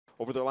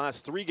Over their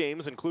last 3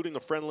 games, including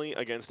the friendly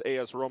against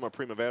AS Roma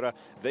Primavera,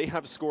 they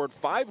have scored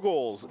 5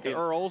 goals in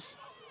Earls.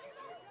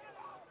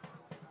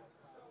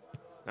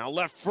 Now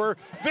left for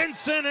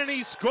Vincent, and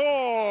he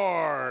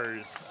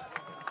scores!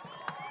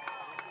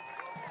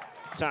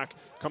 Attack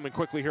coming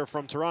quickly here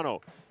from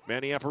Toronto.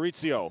 Manny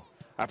Aparicio.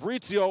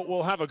 Aparicio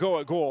will have a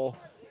go at goal.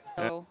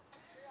 Oh.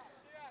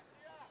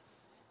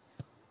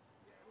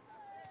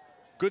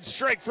 Good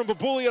strike from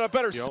Babuli and a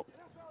better for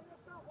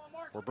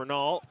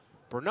Bernal.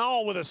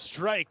 Bernal with a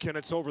strike, and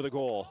it's over the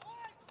goal.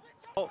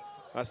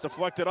 That's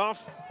deflected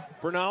off.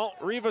 Bernal,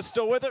 Rivas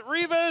still with it.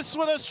 Rivas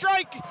with a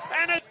strike,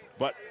 and it,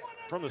 but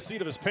from the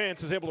seat of his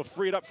pants is able to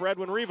free it up for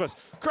Edwin Rivas.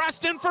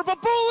 Crossed in for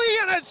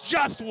Babuli, and it's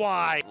just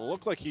wide.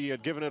 Looked like he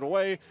had given it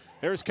away.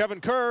 There's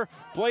Kevin Kerr,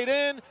 played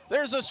in.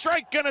 There's a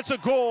strike, and it's a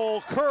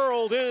goal.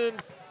 Curled in.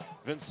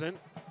 Vincent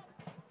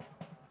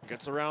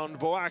gets around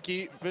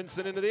Boaki.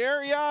 Vincent into the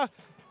area,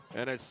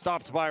 and it's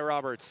stopped by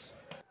Roberts.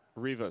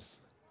 Rivas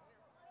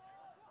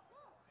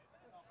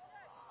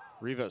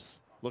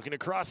looking to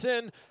cross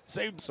in,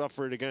 saved,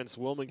 suffered against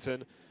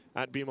Wilmington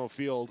at BMO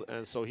Field,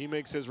 and so he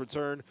makes his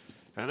return.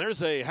 And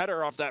there's a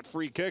header off that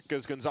free kick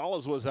as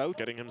Gonzalez was out,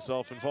 getting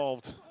himself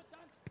involved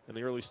in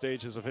the early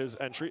stages of his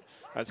entry.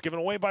 That's given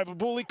away by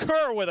Babuli.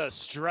 Kerr with a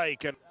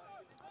strike, and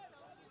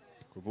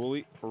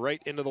Babuli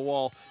right into the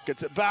wall,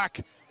 gets it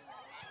back.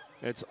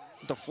 It's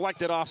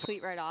deflected off.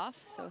 Cleat right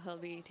off, so he'll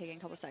be taking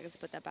a couple seconds to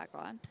put that back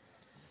on.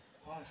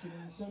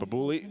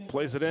 Babuli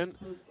plays it in.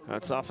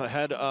 That's off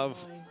ahead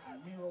of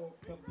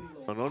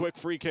another quick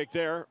free kick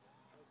there.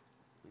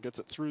 Gets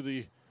it through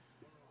the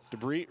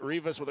debris.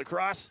 Rivas with a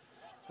cross.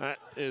 That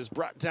is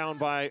brought down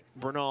by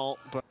Bernal,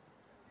 but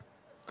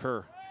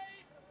Kerr.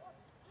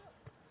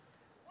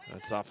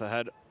 That's off the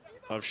head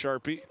of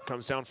Sharpie.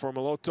 Comes down for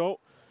Maloto.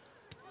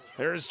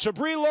 There's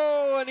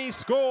Chabrillo, and he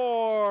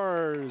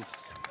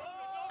scores.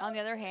 On the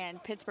other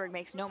hand, Pittsburgh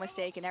makes no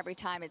mistake, and every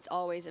time it's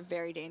always a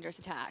very dangerous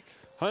attack.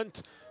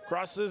 Hunt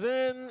crosses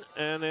in,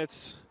 and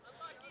it's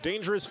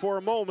dangerous for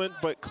a moment,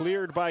 but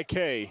cleared by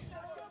Kay.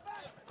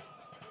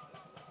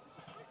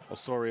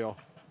 Osorio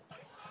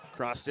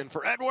crossed in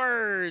for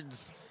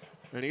Edwards,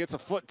 and he gets a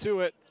foot to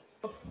it.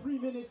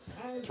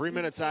 3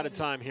 minutes out of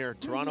time here.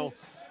 Toronto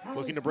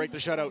looking to break the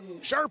shutout.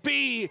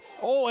 Sharpie!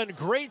 Oh, and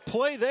great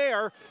play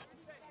there.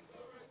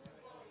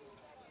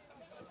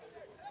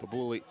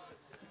 Babuli.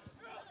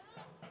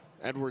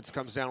 Edwards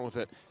comes down with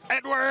it.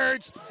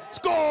 Edwards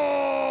scores!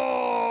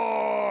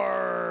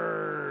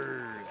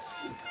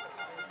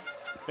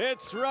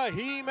 It's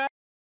Raheem.